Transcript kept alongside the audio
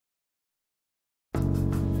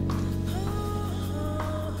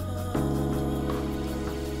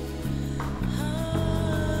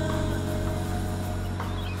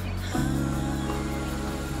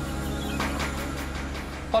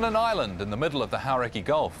On an island in the middle of the Hauraki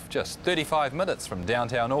Gulf, just 35 minutes from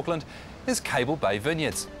downtown Auckland, is Cable Bay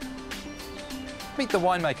Vineyards. Meet the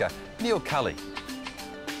winemaker, Neil Cully.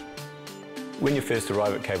 When you first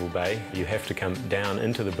arrive at Cable Bay, you have to come down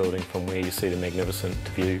into the building from where you see the magnificent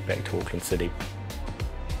view back to Auckland City.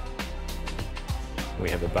 We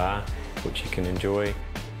have a bar which you can enjoy,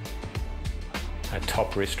 a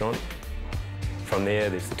top restaurant. From there,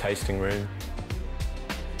 there's the tasting room.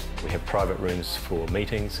 We have private rooms for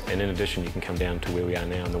meetings, and in addition you can come down to where we are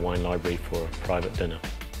now in the wine library for a private dinner.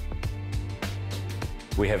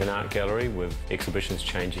 We have an art gallery with exhibitions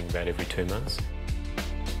changing about every 2 months.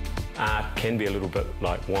 Art can be a little bit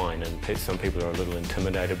like wine, and some people are a little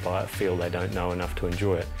intimidated by it, feel they don't know enough to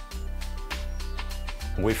enjoy it.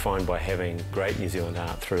 We find by having great New Zealand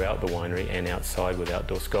art throughout the winery and outside with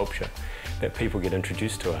outdoor sculpture that people get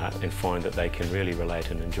introduced to art and find that they can really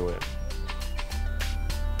relate and enjoy it.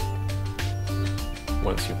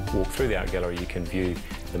 Once you walk through the art gallery, you can view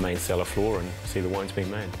the main cellar floor and see the wines being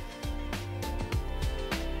made.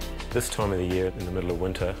 This time of the year, in the middle of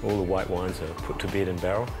winter, all the white wines are put to bed in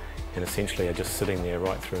barrel and essentially are just sitting there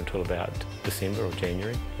right through until about December or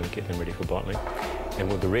January when we get them ready for bottling.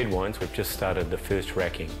 And with the red wines, we've just started the first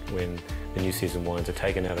racking when the new season wines are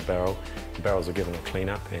taken out of barrel, the barrels are given a clean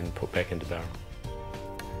up and put back into barrel.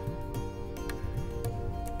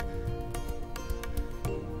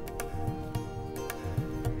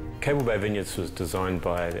 Cable Bay Vineyards was designed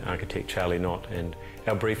by the architect Charlie Knott, and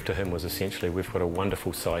our brief to him was essentially, we've got a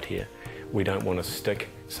wonderful site here. We don't want to stick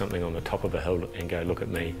something on the top of a hill and go, look at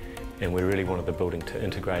me. And we really wanted the building to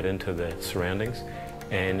integrate into the surroundings,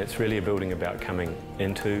 and it's really a building about coming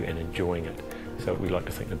into and enjoying it. So we like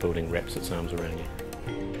to think the building wraps its arms around you.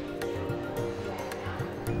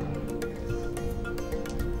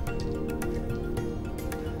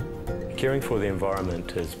 Caring for the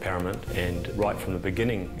environment is paramount, and right from the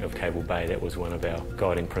beginning of Cable Bay, that was one of our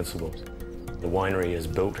guiding principles. The winery is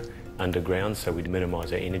built underground, so we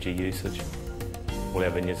minimise our energy usage. All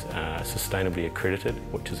our vineyards are sustainably accredited,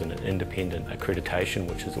 which is an independent accreditation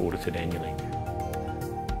which is audited annually.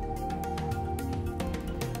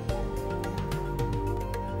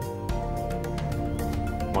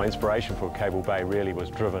 My inspiration for Cable Bay really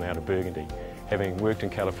was driven out of Burgundy. Having worked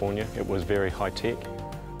in California, it was very high-tech.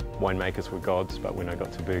 Winemakers were gods, but when I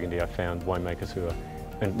got to Burgundy I found winemakers who are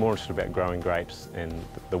more interested about growing grapes, and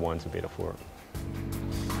the wines are better for it.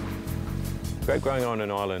 Grape growing on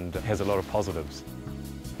an island has a lot of positives.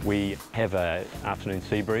 We have an afternoon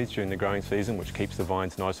sea breeze during the growing season which keeps the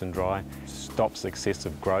vines nice and dry, stops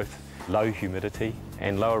excessive growth, low humidity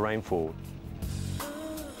and lower rainfall.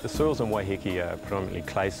 The soils in Waiheke are predominantly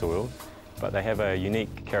clay soils, but they have a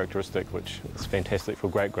unique characteristic which is fantastic for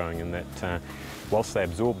grape growing in that whilst they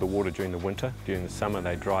absorb the water during the winter, during the summer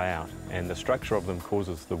they dry out, and the structure of them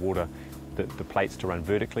causes the water, the plates to run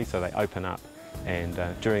vertically, so they open up, and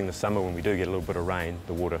during the summer when we do get a little bit of rain,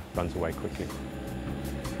 the water runs away quickly.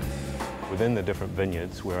 Within the different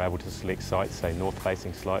vineyards we're able to select sites, say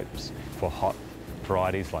north-facing slopes for hot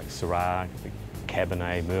varieties like Syrah,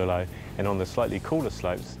 Cabernet, Merlot, and on the slightly cooler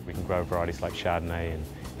slopes we can grow varieties like Chardonnay and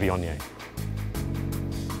Viognier.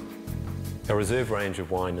 Our reserve range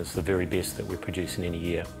of wine is the very best that we produce in any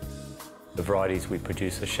year. The varieties we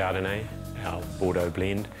produce are Chardonnay, our Bordeaux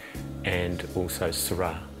blend, and also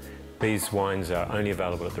Syrah. These wines are only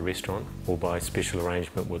available at the restaurant or by special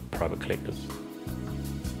arrangement with private collectors.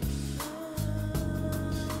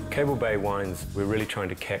 Cable Bay wines, we're really trying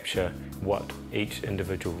to capture what each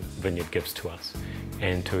individual vineyard gives to us.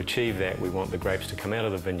 And to achieve that, we want the grapes to come out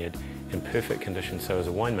of the vineyard in perfect condition, so as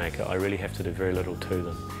a winemaker I really have to do very little to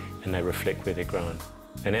them, and they reflect where they're grown.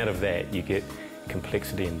 And out of that you get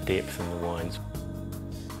complexity and depth in the wines.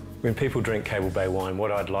 When people drink Cable Bay wine,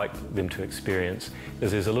 what I'd like them to experience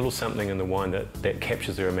is there's a little something in the wine that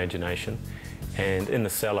captures their imagination. And in the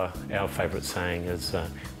cellar, our favourite saying is,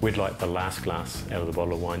 we'd like the last glass out of the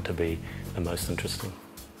bottle of wine to be the most interesting.